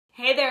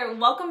Hey there,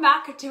 welcome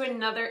back to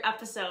another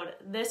episode.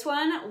 This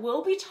one,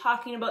 we'll be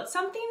talking about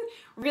something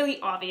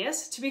really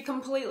obvious. To be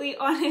completely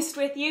honest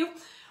with you,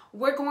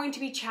 we're going to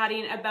be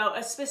chatting about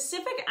a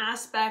specific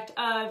aspect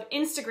of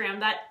Instagram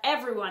that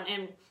everyone,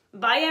 and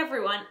by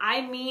everyone,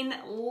 I mean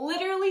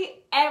literally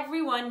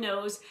everyone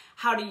knows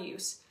how to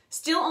use.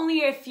 Still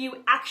only a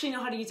few actually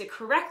know how to use it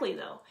correctly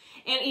though,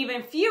 and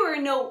even fewer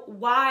know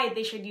why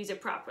they should use it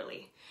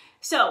properly.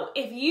 So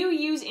if you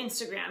use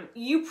Instagram,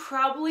 you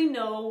probably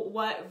know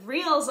what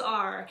Reels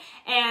are.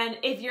 And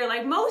if you're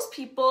like most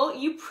people,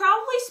 you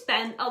probably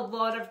spend a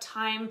lot of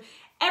time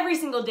every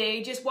single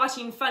day just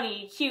watching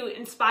funny, cute,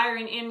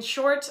 inspiring, and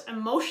short,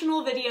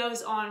 emotional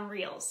videos on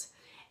Reels.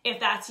 If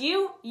that's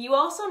you, you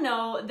also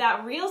know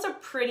that Reels are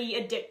pretty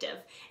addictive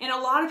and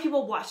a lot of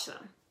people watch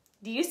them.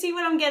 Do you see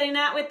what I'm getting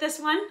at with this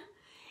one?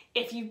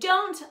 If you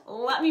don't,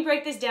 let me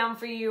break this down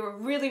for you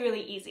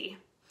really easy.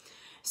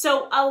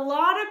 So a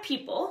lot of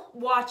people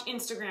watch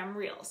Instagram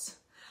Reels.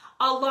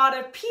 A lot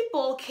of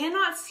people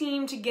cannot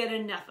seem to get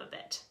enough of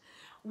it.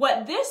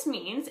 What this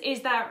means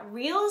is that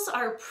Reels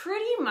are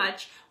pretty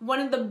much one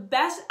of the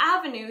best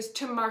avenues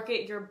to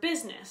market your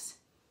business.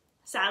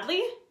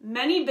 Sadly,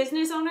 many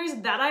business owners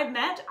that I've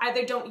met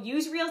either don't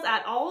use Reels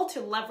at all to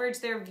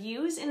leverage their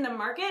views in the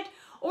market,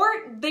 or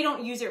they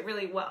don't use it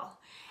really well.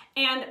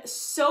 And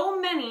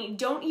so many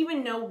don't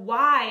even know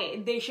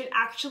why they should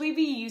actually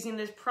be using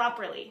this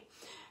properly.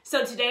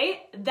 So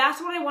today,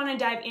 that's what I want to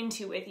dive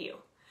into with you.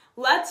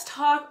 Let's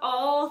talk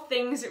all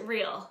things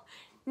Reel.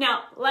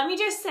 Now, let me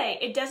just say,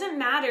 it doesn't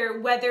matter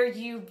whether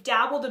you've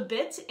dabbled a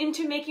bit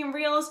into making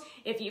Reels,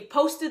 if you've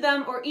posted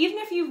them, or even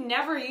if you've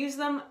never used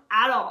them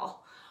at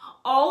all.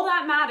 All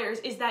that matters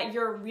is that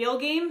your Reel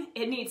game,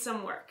 it needs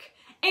some work.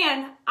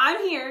 And I'm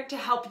here to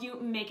help you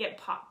make it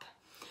pop.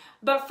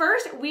 But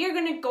first, we are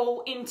going to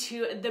go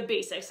into the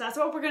basics. That's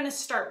what we're going to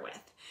start with.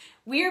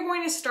 We are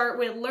going to start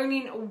with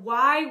learning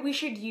why we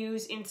should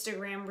use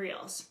Instagram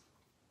Reels.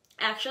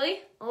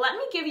 Actually, let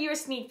me give you a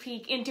sneak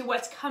peek into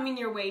what's coming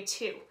your way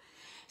too.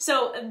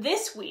 So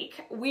this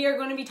week, we are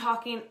going to be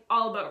talking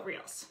all about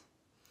Reels.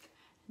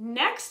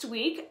 Next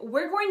week,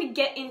 we're going to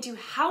get into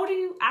how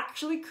to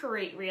actually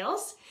create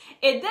Reels.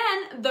 And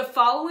then the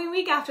following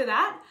week after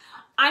that,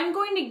 I'm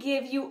going to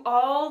give you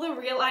all the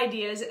Reel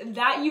ideas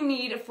that you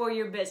need for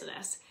your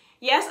business.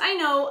 Yes, I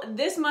know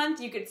this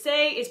month you could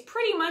say is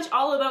pretty much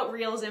all about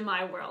Reels in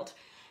my world.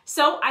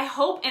 So I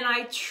hope, and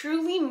I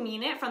truly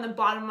mean it from the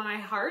bottom of my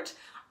heart,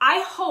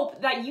 I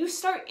hope that you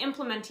start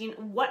implementing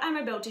what I'm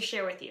about to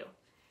share with you.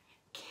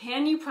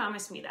 Can you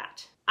promise me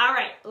that? All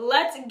right,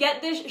 let's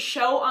get this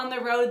show on the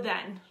road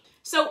then.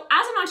 So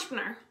as an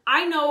entrepreneur,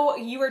 I know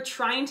you are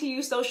trying to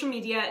use social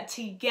media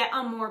to get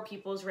on more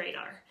people's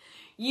radar.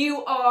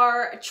 You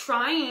are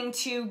trying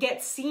to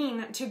get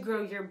seen to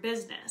grow your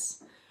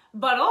business.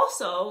 But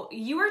also,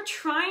 you are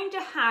trying to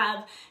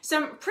have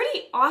some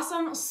pretty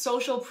awesome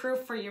social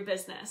proof for your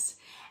business.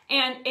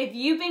 And if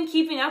you've been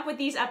keeping up with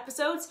these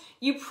episodes,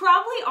 you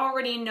probably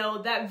already know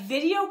that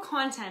video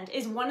content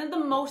is one of the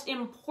most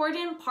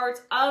important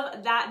parts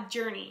of that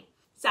journey.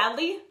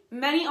 Sadly,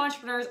 many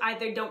entrepreneurs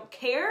either don't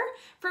care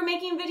for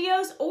making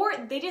videos or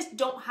they just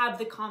don't have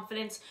the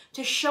confidence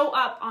to show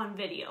up on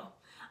video.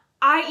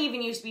 I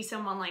even used to be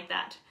someone like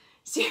that.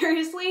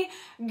 Seriously,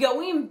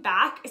 going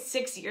back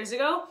 6 years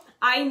ago,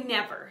 I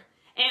never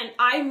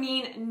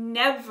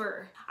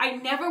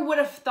would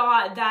have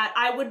thought that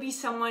I would be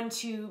someone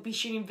to be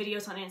shooting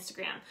videos on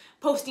Instagram,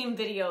 posting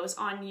videos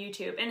on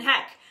YouTube, and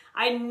heck,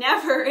 I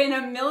never in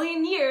a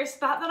million years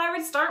thought that I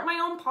would start my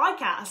own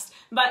podcast,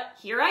 but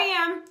here I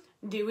am,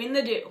 doing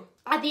the do.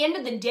 At the end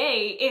of the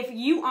day, if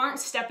you aren't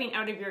stepping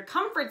out of your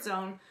comfort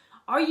zone,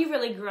 are you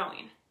really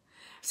growing?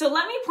 So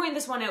let me point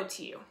this one out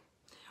to you.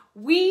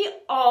 We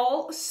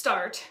all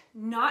start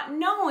not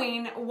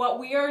knowing what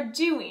we are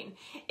doing.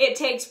 It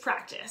takes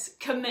practice,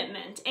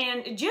 commitment,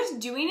 and just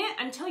doing it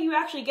until you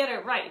actually get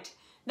it right.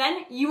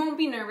 Then you won't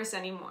be nervous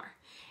anymore.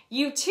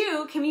 You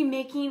too can be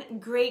making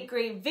great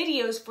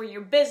videos for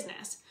your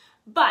business.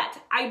 But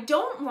I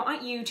don't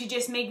want you to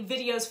just make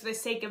videos for the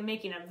sake of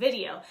making a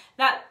video.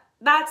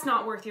 That's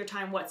not worth your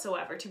time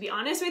whatsoever, to be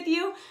honest with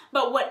you.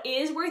 But what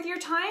is worth your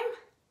time,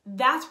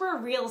 that's where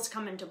Reels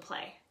come into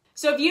play.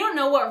 So if you don't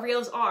know what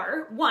Reels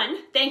are, one,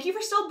 thank you for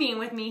still being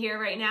with me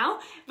here right now,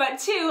 but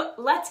two,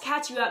 let's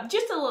catch you up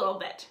just a little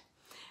bit.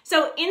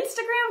 So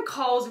Instagram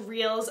calls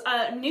Reels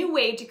a new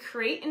way to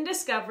create and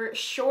discover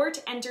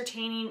short,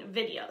 entertaining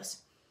videos.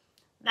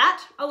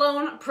 That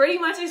alone pretty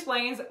much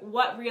explains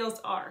what Reels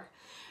are.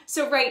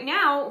 So right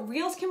now,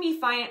 Reels can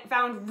be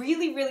found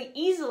really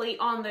easily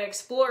on the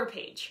Explore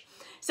page.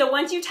 So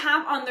once you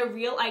tap on the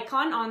Reel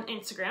icon on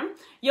Instagram,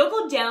 you'll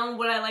go down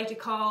what I like to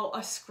call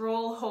a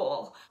scroll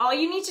hole. All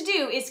you need to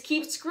do is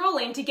keep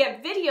scrolling to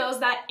get videos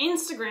that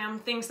Instagram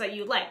thinks that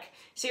you like.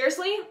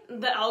 Seriously,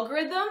 the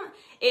algorithm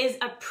is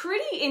a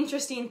pretty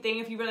interesting thing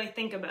if you really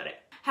think about it.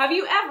 Have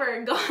you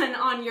ever gone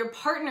on your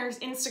partner's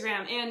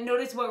Instagram and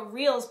noticed what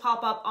Reels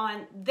pop up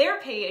on their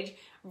page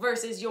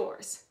versus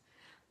yours?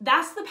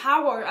 That's the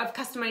power of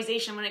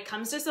customization when it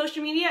comes to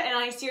social media, and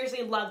I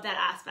seriously love that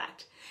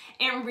aspect.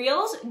 And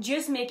Reels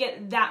just make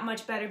it that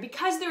much better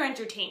because they're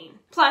entertaining.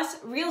 Plus,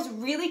 Reels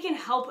really can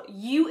help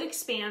you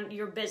expand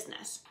your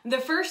business. The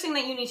first thing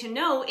that you need to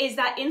know is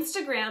that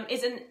Instagram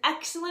is an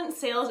excellent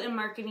sales and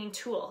marketing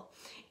tool.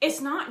 It's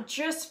not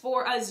just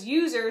for us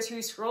users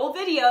who scroll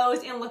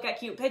videos and look at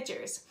cute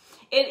pictures.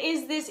 It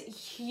is this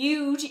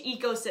huge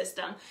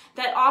ecosystem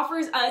that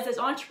offers us as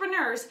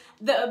entrepreneurs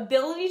the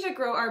ability to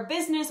grow our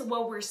business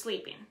while we're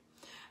sleeping.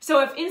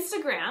 So if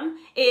Instagram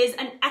is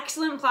an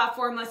excellent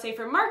platform, let's say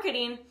for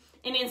marketing,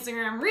 and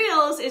Instagram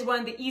Reels is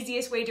one of the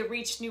easiest way to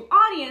reach new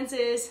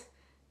audiences,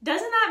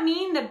 doesn't that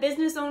mean that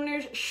business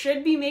owners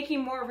should be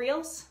making more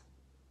Reels?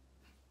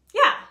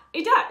 Yeah,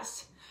 it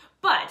does.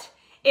 But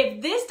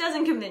if this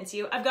doesn't convince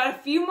you, I've got a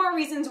few more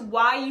reasons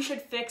why you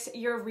should fix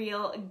your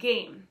Reel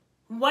game.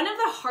 One of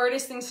the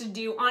hardest things to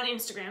do on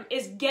Instagram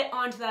is get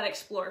onto that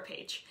Explore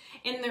page.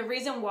 And the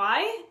reason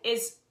why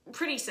is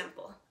pretty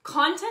simple.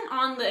 Content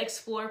on the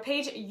Explore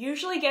page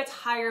usually gets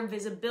higher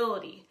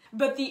visibility,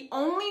 but the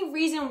only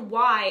reason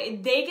why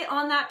they get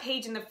on that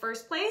page in the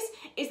first place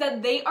is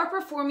that they are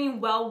performing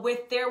well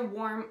with their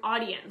warm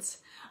audience.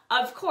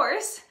 Of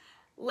course,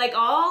 like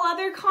all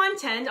other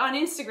content on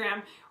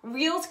Instagram,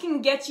 Reels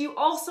can get you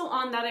also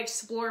on that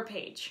Explore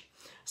page.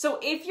 So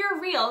if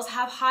your Reels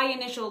have high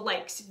initial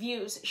likes,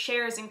 views,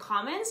 shares, and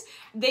comments,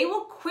 they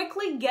will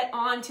quickly get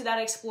onto that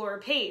Explorer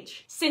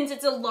page. Since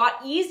it's a lot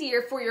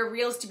easier for your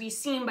Reels to be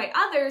seen by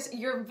others,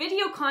 your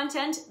video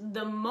content,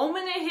 the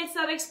moment it hits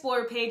that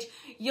Explorer page,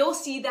 you'll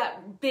see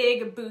that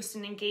big boost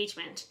in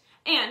engagement.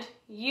 And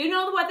you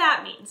know what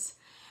that means.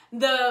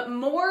 The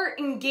more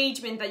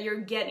engagement that you're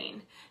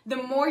getting, the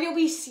more you'll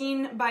be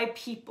seen by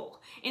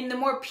people. And the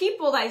more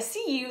people that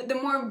see you, the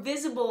more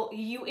visible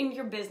you and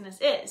your business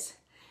is.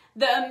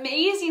 The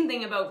amazing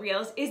thing about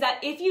Reels is that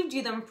if you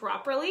do them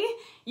properly,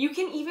 you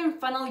can even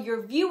funnel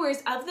your viewers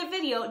of the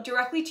video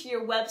directly to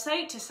your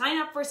website to sign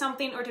up for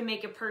something or to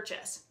make a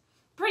purchase.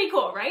 Pretty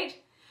cool, right?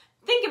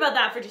 Think about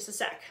that for just a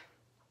sec.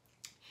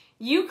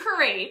 You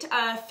create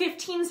a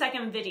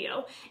 15-second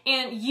video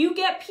and you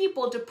get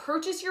people to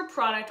purchase your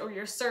product or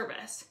your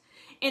service.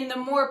 And the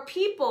more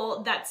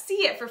people that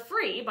see it for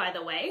free, by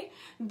the way,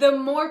 the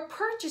more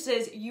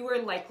purchases you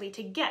are likely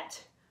to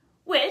get.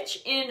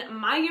 Which, in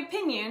my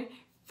opinion,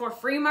 for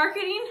free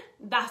marketing,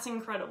 that's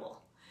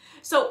incredible.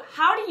 So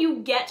how do you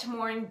get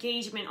more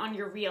engagement on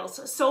your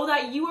Reels so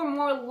that you are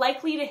more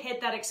likely to hit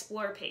that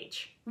Explore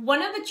page?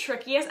 One of the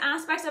trickiest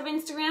aspects of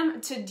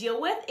Instagram to deal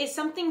with is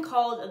something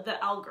called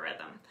the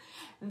algorithm.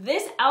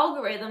 This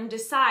algorithm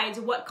decides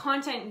what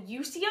content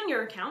you see on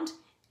your account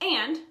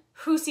and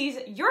who sees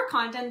your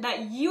content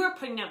that you are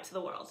putting out to the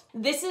world.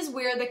 This is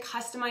where the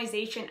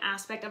customization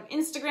aspect of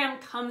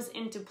Instagram comes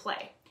into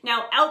play.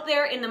 Now, out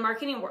there in the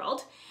marketing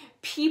world,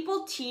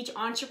 people teach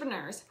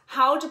entrepreneurs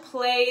how to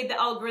play the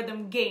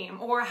algorithm game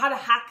or how to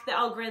hack the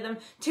algorithm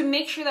to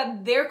make sure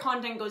that their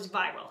content goes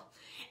viral.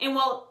 And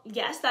while,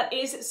 yes, that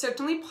is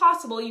certainly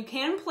possible, you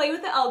can play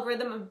with the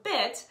algorithm a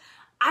bit,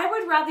 I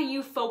would rather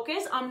you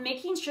focus on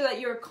making sure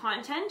that your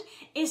content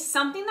is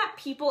something that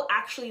people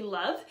actually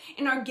love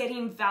and are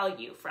getting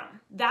value from.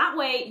 That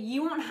way,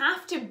 you won't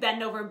have to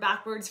bend over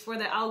backwards for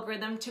the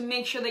algorithm to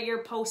make sure that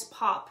your posts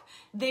pop.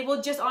 They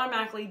will just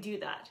automatically do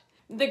that.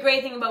 The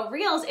great thing about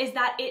Reels is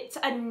that it's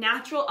a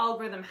natural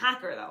algorithm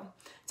hacker though.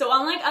 So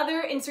unlike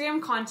other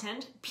Instagram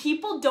content,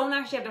 people don't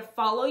actually have to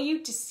follow you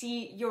to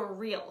see your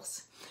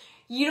Reels.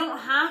 You don't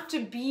have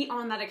to be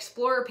on that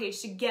Explorer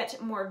page to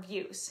get more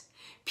views.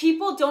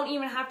 People don't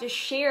even have to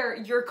share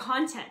your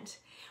content.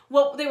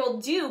 What they will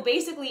do,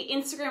 basically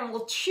Instagram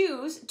will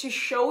choose to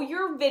show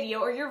your video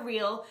or your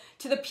Reel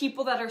to the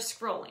people that are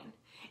scrolling.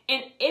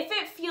 And if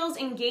it feels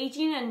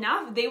engaging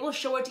enough, they will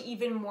show it to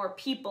even more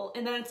people,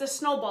 and then it's a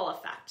snowball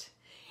effect.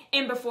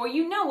 And before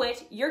you know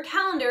it, your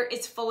calendar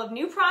is full of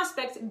new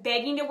prospects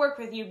begging to work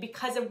with you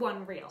because of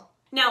one Reel.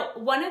 Now,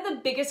 one of the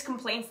biggest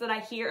complaints that I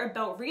hear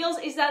about Reels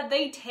is that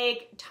they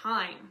take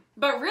time.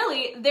 But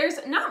really,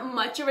 there's not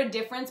much of a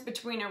difference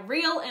between a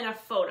Reel and a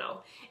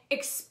photo,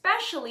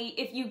 especially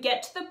if you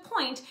get to the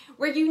point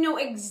where you know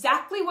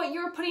exactly what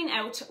you're putting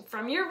out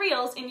from your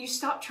Reels and you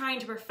stop trying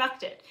to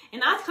perfect it.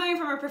 And that's coming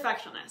from a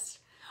perfectionist.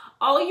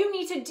 All you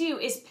need to do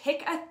is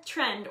pick a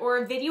trend or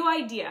a video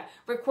idea,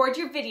 record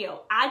your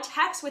video, add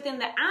text within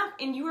the app,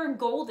 and you are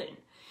golden.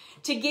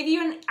 To give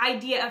you an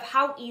idea of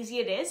how easy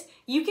it is,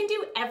 you can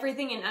do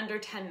everything in under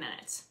 10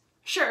 minutes.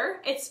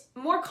 Sure, it's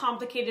more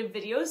complicated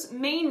videos,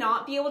 may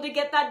not be able to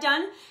get that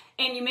done,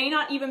 and you may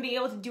not even be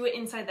able to do it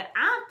inside the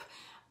app,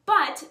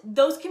 but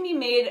those can be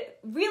made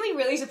really,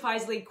 really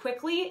surprisingly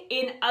quickly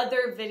in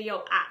other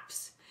video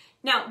apps.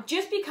 Now,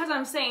 just because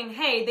I'm saying,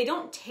 hey, they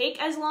don't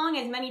take as long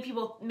as many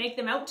people make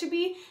them out to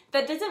be,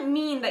 that doesn't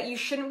mean that you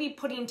shouldn't be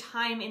putting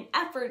time and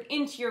effort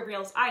into your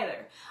Reels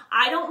either.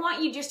 I don't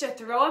want you just to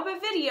throw up a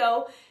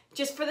video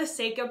just for the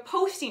sake of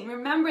posting.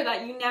 Remember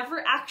that you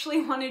never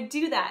actually want to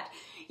do that.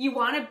 You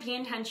want to be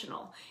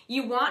intentional.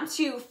 You want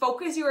to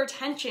focus your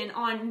attention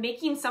on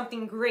making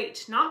something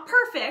great, not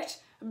perfect,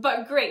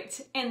 but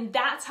great, and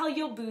that's how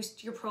you'll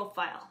boost your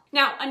profile.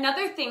 Now,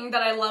 another thing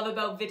that I love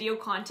about video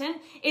content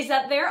is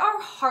that there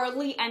are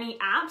hardly any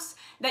apps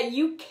that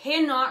you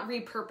cannot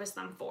repurpose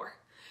them for.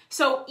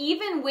 So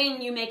even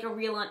when you make a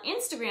reel on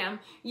Instagram,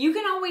 you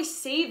can always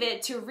save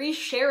it to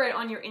reshare it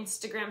on your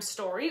Instagram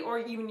story or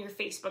even your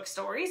Facebook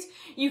stories.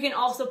 You can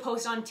also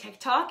post on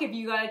TikTok if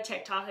you got a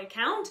TikTok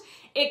account.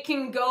 It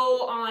can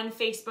go on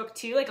Facebook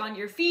too, like on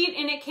your feed,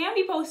 and it can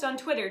be posted on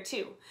Twitter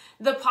too.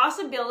 The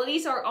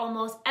possibilities are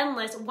almost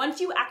endless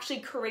once you actually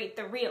create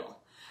the reel.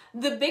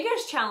 The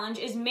biggest challenge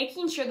is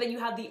making sure that you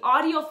have the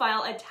audio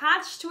file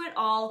attached to it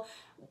all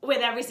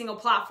with every single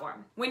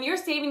platform. When you're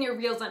saving your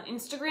reels on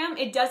Instagram,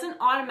 it doesn't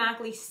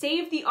automatically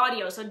save the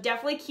audio, so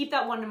definitely keep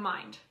that one in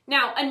mind.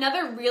 Now,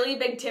 another really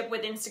big tip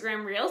with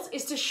Instagram Reels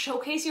is to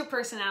showcase your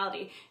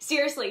personality.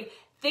 Seriously,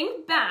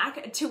 think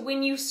back to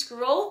when you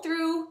scroll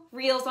through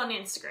Reels on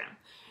Instagram.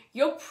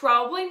 You'll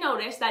probably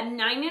notice that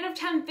 9 out of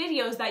 10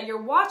 videos that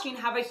you're watching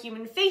have a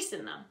human face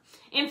in them.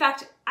 In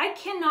fact, I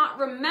cannot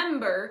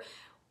remember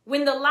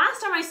when the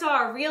last time I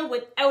saw a reel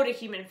without a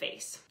human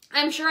face.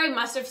 I'm sure I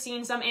must have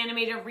seen some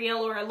animated reel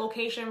or a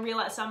location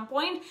reel at some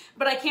point,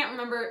 but I can't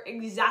remember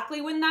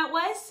exactly when that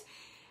was.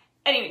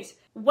 Anyways,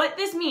 what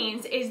this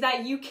means is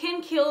that you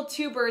can kill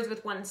 2 birds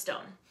with 1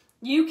 stone.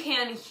 You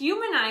can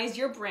humanize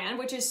your brand,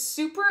 which is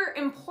super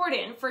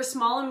important for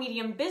small and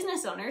medium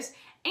business owners,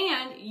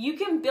 and you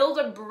can build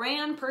a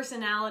brand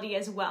personality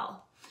as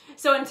well.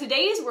 So in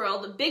today's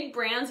world, big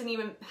brands and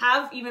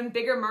even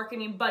bigger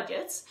marketing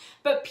budgets,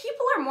 but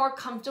people are more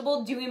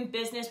comfortable doing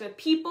business with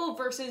people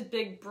versus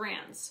big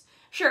brands.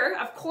 Sure,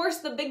 of course,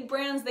 the big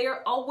brands, they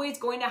are always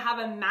going to have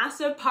a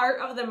massive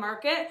part of the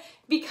market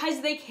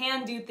because they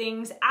can do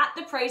things at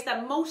the price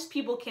that most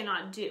people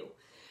cannot do.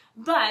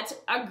 But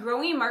a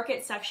growing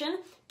market section,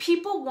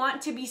 people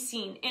want to be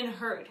seen and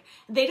heard.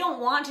 They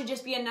don't want to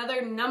just be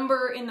another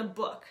number in the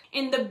book.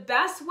 And the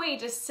best way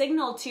to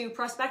signal to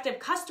prospective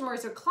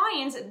customers or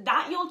clients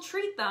that you'll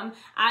treat them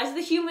as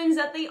the humans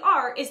that they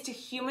are is to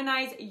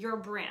humanize your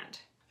brand.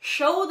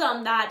 Show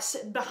them that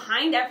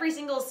behind every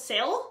single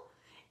sale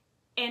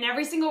and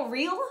every single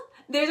reel,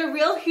 there's a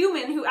real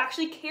human who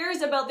actually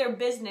cares about their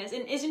business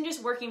and isn't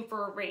just working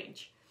for a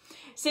wage.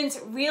 Since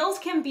reels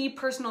can be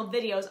personal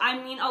videos,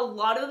 I mean a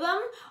lot of them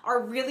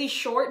are really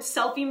short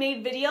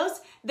selfie-made videos,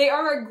 they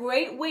are a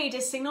great way to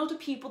signal to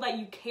people that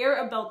you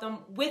care about them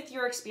with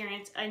your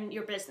experience and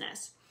your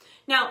business.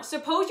 Now,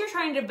 suppose you're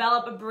trying to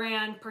develop a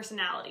brand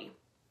personality.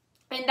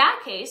 In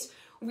that case,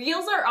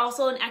 reels are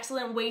also an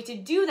excellent way to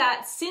do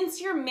that since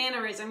your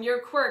mannerism,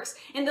 your quirks,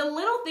 and the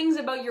little things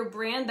about your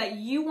brand that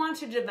you want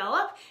to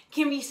develop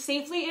can be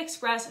safely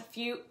expressed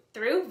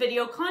through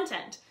video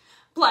content.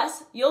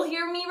 Plus, you'll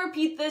hear me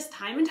repeat this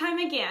time and time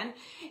again,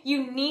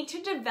 you need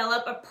to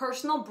develop a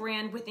personal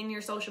brand within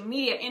your social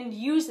media and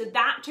use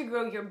that to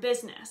grow your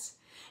business.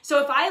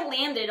 So if I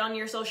landed on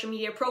your social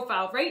media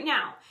profile right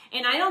now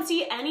and I don't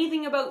see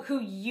anything about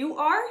who you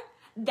are,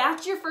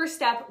 that's your first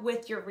step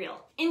with your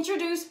reel.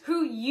 Introduce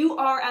who you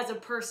are as a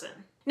person.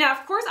 Now,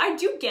 of course, I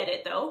do get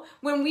it though.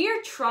 When we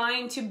are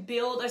trying to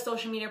build a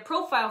social media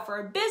profile for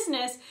a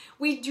business,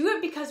 we do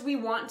it because we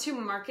want to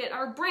market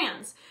our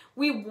brands.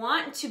 We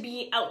want to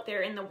be out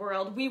there in the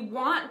world. We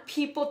want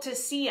people to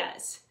see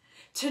us,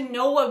 to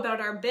know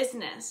about our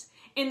business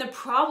and the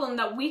problem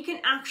that we can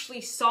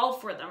actually solve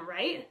for them,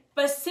 right?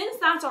 But since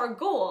that's our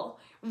goal,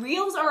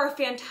 reels are a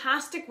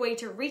fantastic way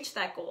to reach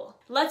that goal.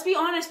 Let's be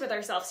honest with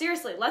ourselves.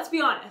 Seriously, let's be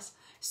honest.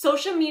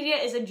 Social media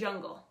is a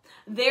jungle.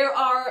 There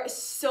are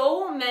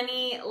so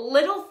many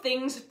little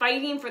things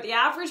fighting for the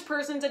average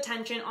person's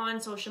attention on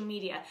social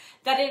media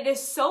that it is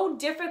so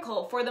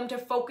difficult for them to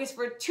focus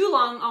for too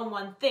long on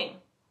one thing.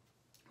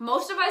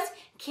 Most of us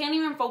can't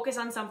even focus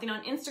on something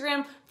on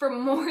Instagram for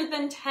more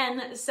than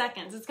 10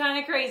 seconds. It's kind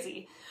of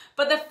crazy.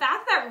 But the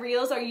fact that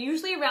reels are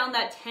usually around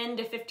that 10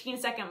 to 15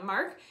 second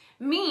mark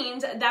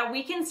means that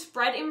we can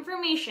spread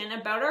information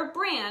about our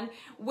brand,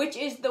 which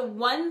is the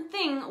one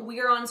thing we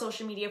are on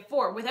social media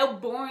for,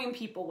 without boring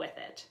people with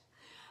it.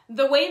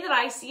 The way that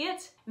I see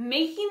it,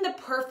 making the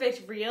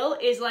perfect reel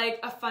is like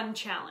a fun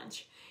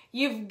challenge.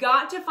 You've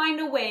got to find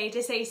a way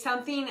to say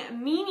something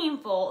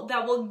meaningful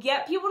that will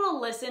get people to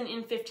listen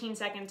in 15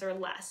 seconds or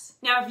less.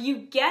 Now, if you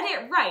get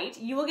it right,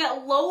 you will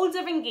get loads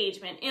of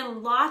engagement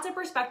and lots of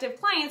prospective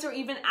clients or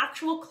even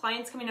actual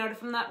clients coming out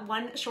from that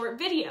one short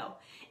video.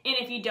 And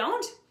if you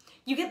don't,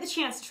 you get the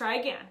chance to try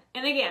again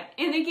and again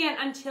and again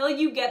until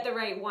you get the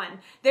right one.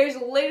 There's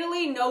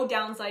literally no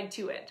downside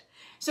to it.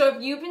 So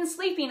if you've been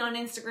sleeping on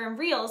Instagram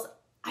Reels,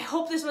 I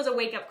hope this was a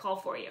wake-up call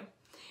for you.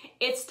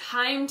 It's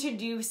time to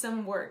do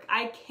some work.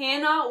 I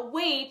cannot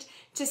wait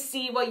to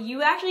see what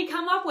you actually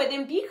come up with,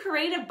 and be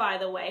creative, by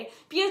the way.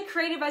 Be as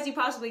creative as you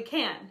possibly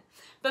can.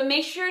 But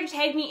make sure to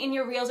tag me in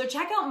your reels or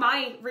check out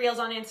my reels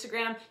on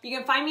Instagram. You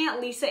can find me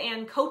at Lisa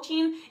Ann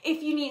Coaching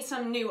if you need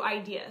some new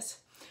ideas.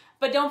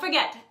 But don't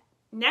forget,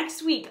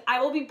 next week I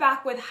will be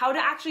back with how to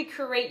actually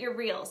create your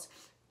reels.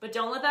 But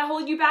don't let that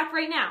hold you back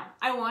right now.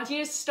 I want you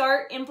to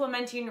start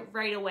implementing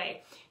right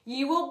away.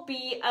 You will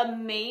be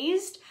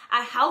amazed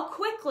at how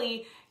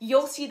quickly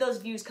you'll see those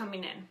views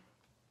coming in.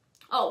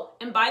 Oh,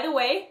 and by the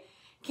way,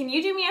 can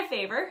you do me a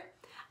favor?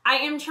 I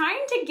am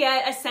trying to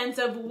get a sense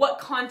of what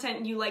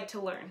content you like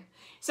to learn.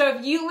 So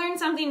if you learned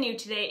something new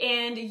today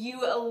and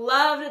you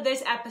loved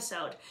this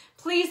episode,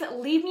 please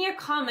leave me a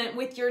comment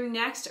with your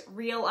next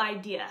real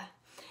idea.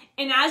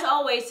 And as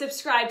always,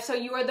 subscribe so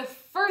you are the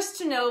first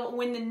to know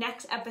when the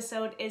next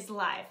episode is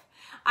live.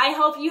 I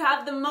hope you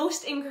have the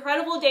most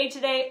incredible day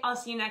today. I'll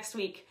see you next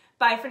week.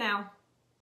 Bye for now.